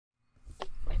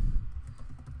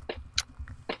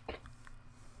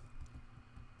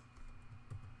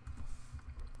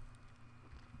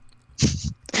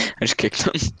I just kicked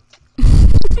him.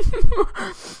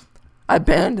 I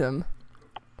banned him.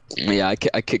 Yeah,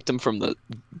 I kicked him from the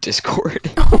Discord.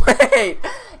 Wait,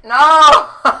 no,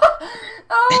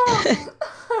 no.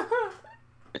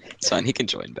 It's fine, he can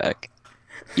join back.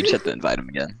 You just have to invite him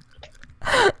again.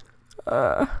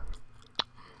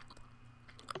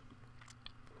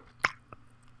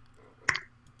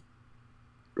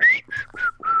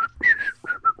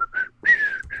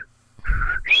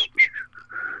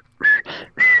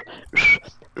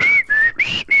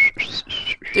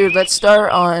 Dude, let's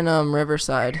start on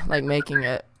Riverside, like making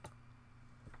it.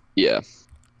 Yeah.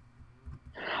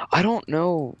 I don't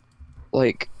know,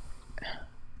 like,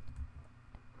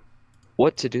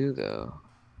 what to do though.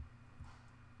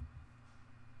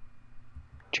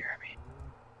 Jeremy.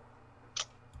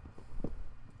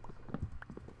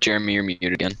 Jeremy, you're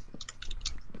muted again.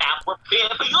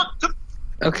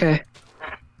 Okay.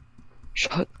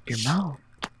 Shut your mouth.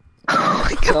 Oh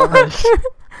my gosh.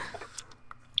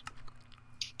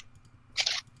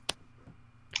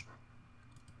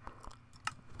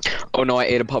 Oh no, I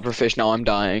ate a pufferfish, now I'm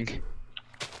dying.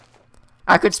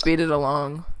 I could speed it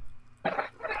along.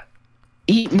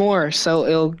 Eat more so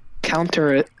it'll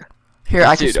counter it. Here,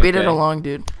 I can Dude, speed it okay. along,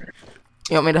 dude.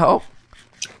 You want me to help?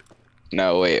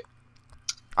 No, wait.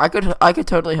 I could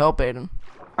totally help, Aiden.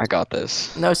 I got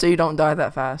this. No, so you don't die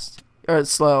that fast. Or it's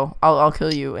slow. I'll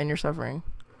kill you and you're suffering.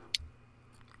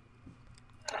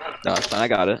 No, it's fine, I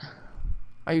got it.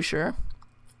 Are you sure?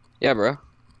 Yeah, bro.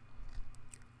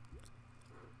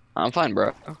 I'm fine,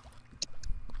 bro.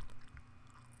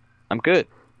 I'm good.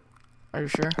 Are you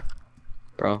sure?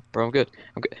 Bro, I'm good.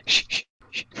 I'm good. Shh, shh,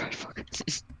 shh. Fuck.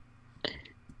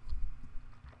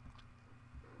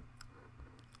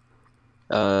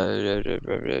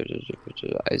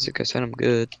 Isaac, I said I'm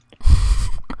good.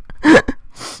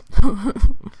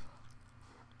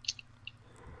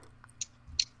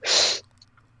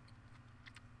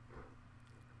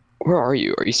 Where are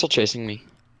you? Are you still chasing me?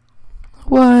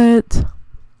 What?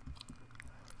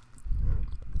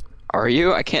 Are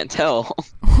you? I can't tell.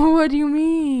 What do you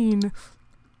mean?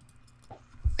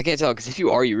 I can't tell, because if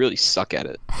you are, you really suck at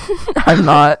it. I'm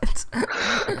not.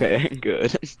 Okay,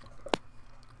 good.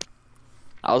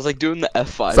 I was like doing the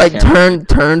F5 It's like camera.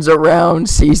 turns around,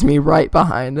 sees me right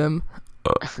behind him.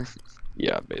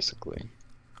 Yeah, basically.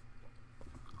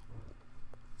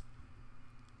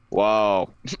 Wow.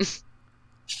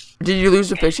 Did you lose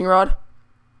the fishing rod?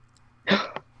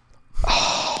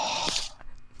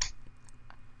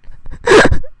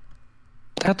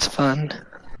 That's fun.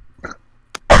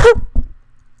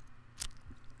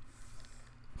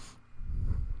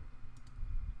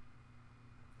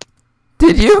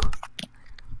 Did you?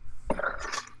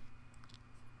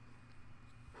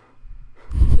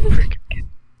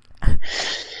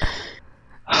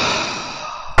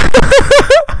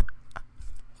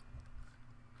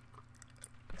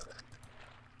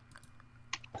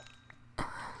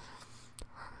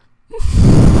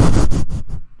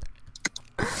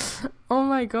 Oh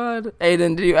my god.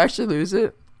 Aiden, did you actually lose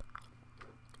it?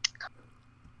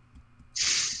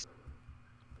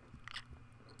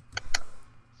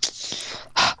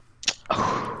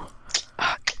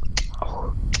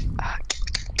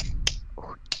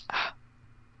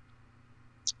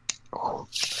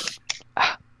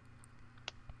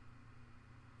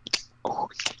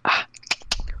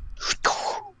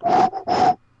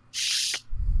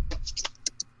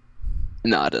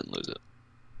 No, I didn't lose it.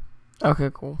 Okay,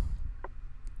 cool.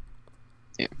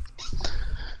 Yeah.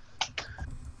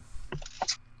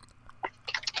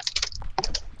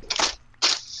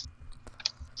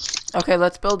 Okay,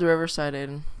 let's build Riverside,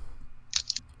 Aiden.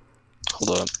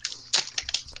 Hold up.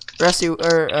 Rusty,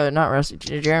 or not Rusty,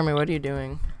 Jeremy, what are you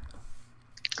doing?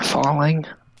 Falling.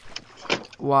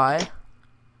 Why?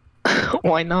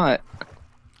 Why not?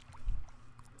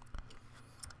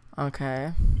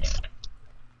 Okay.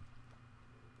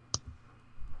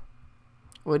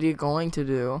 What are you going to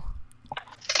do?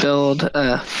 Build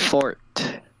a fort.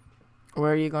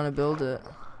 Where are you going to build it?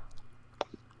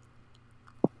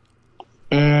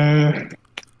 I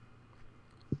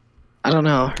don't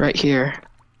know. Right here.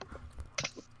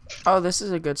 Oh, this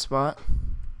is a good spot.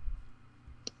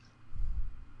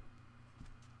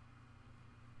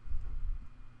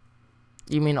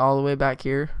 You mean all the way back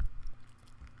here?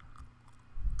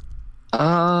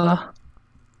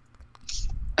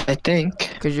 I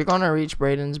think. Because you're going to reach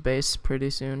Brayden's base pretty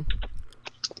soon.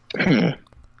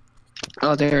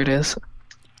 Oh, there it is.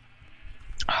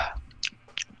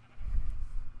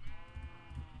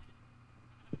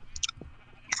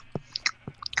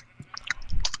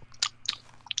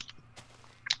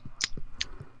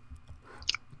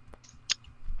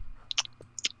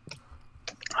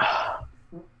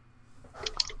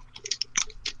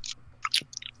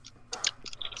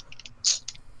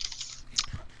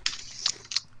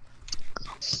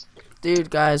 Dude,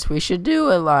 guys, we should do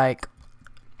a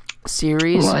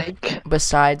series Like,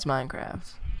 besides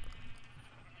Minecraft.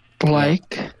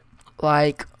 like.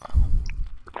 Like,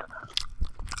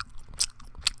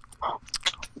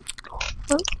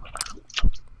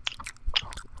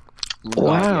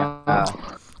 Wow. Yeah.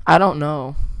 I don't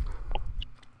know.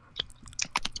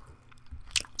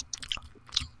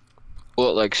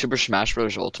 Well, like Super Smash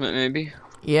Bros. Ultimate, maybe?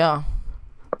 Yeah.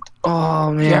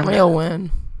 Oh Jeremy man. will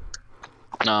win.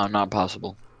 No, not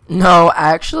possible. No,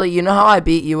 actually, you know how I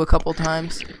beat you a couple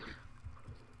times?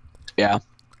 Yeah.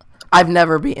 I've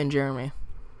never beaten Jeremy.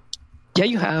 Yeah,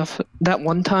 you have that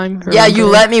one time. Yeah, you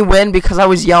remember? let me win because I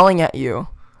was yelling at you.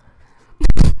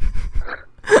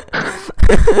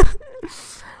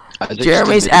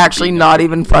 Jeremy's actually not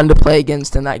even fun to play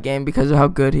against in that game because of how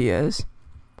good he is.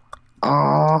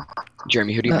 Aw,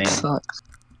 Jeremy, who do you that main? sucks.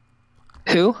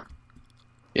 Who?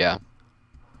 Yeah.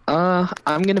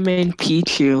 I'm gonna main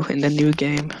Pichu in the new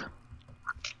game.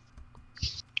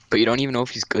 But you don't even know if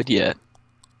he's good yet.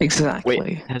 Exactly.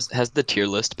 Wait, has the tier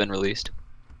list been released?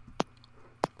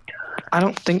 I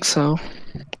don't think so.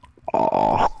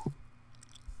 Oh.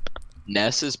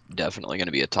 Ness is definitely going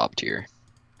to be a top tier.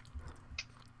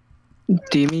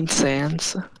 Do you mean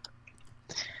Sans?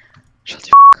 Shut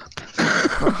the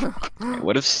up.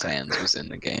 What if Sans was in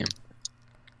the game?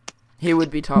 He would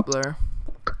be top layer.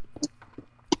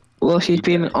 Well, he'd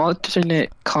be an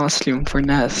alternate costume for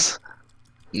Ness.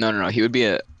 No. He would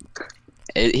be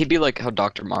he'd be like how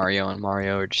Dr. Mario and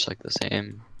Mario are just like the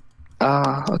same.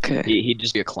 Ah, okay. He'd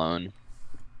just be a clone.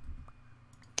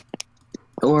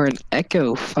 Or an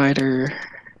Echo Fighter.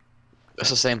 It's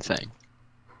the same thing.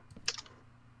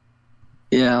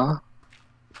 Yeah.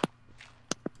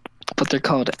 But they're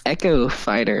called Echo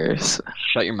Fighters.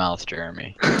 Shut your mouth,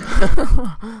 Jeremy.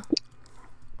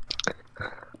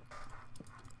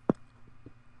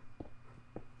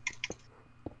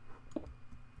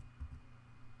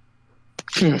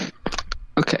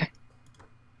 Okay.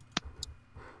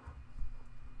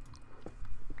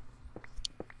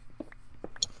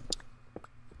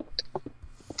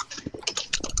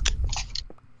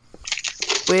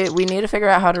 We need to figure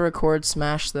out how to record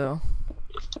Smash though.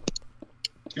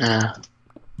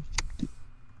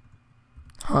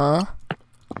 Huh?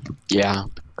 Yeah.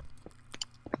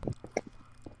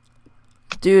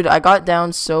 Dude, I got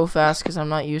down so fast because I'm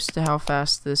not used to how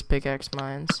fast this pickaxe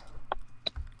mines.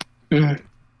 Mm.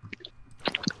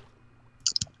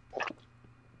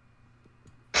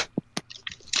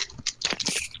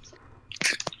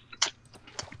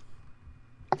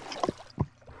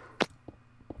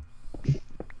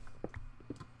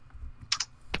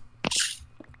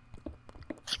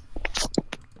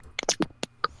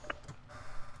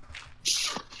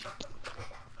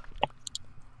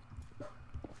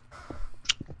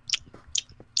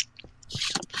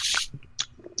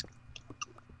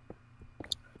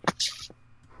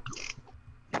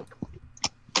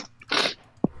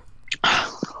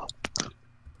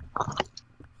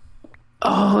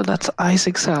 Oh, that's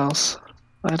Isaac's house.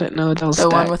 I didn't know that was The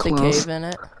one that with the close. cave in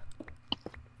it?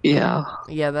 Yeah.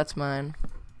 Yeah, that's mine.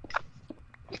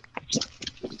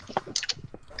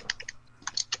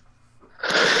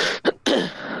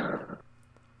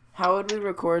 How would we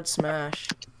record Smash?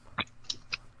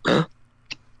 I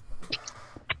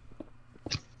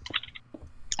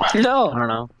No. don't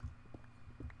know.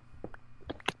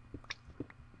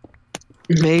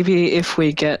 Maybe if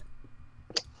we get.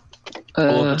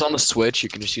 Well, if it's on the Switch, you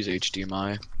can just use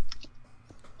HDMI.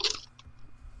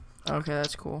 Okay,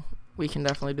 that's cool. We can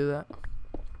definitely do that.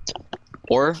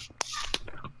 Or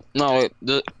no,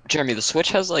 Jeremy, the Switch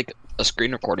has like a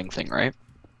screen recording thing, right?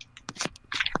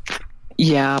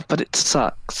 Yeah, but it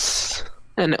sucks.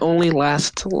 And only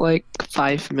lasts like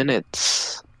 5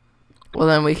 minutes. Well,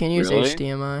 then we can use Really?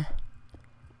 HDMI.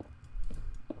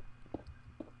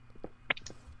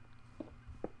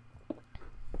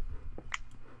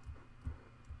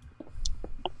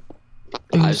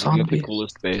 Ooh, I think you have the zombie.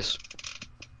 coolest base.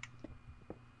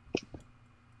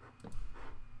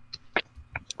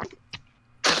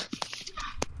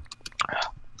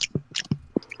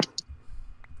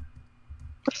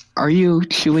 Are you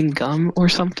chewing gum or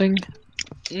something?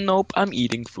 Nope, I'm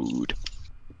eating food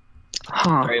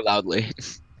Huh. very loudly.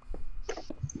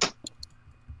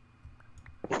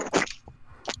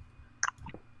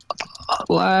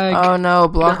 Lag. Oh no,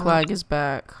 block No. lag is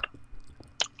back.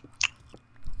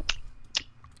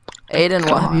 Aiden,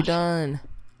 what have you Gosh. done?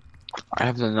 I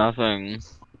have nothing.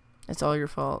 It's all your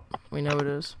fault. We know it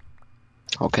is.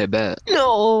 Okay, bet.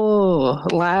 No.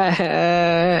 Lag.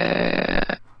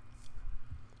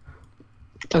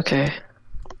 Okay.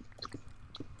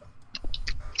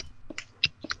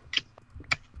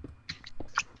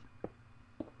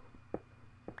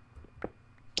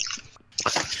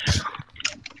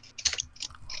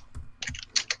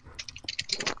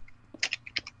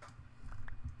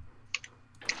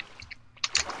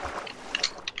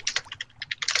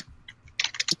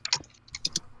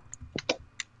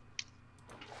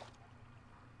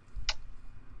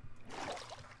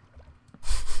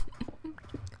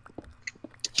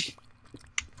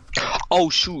 Oh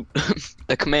shoot,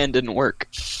 the command didn't work.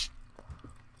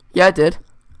 Yeah, it did.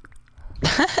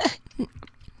 I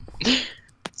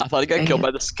thought I got Dang killed it.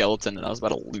 by the skeleton and I was about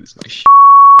to lose my shit.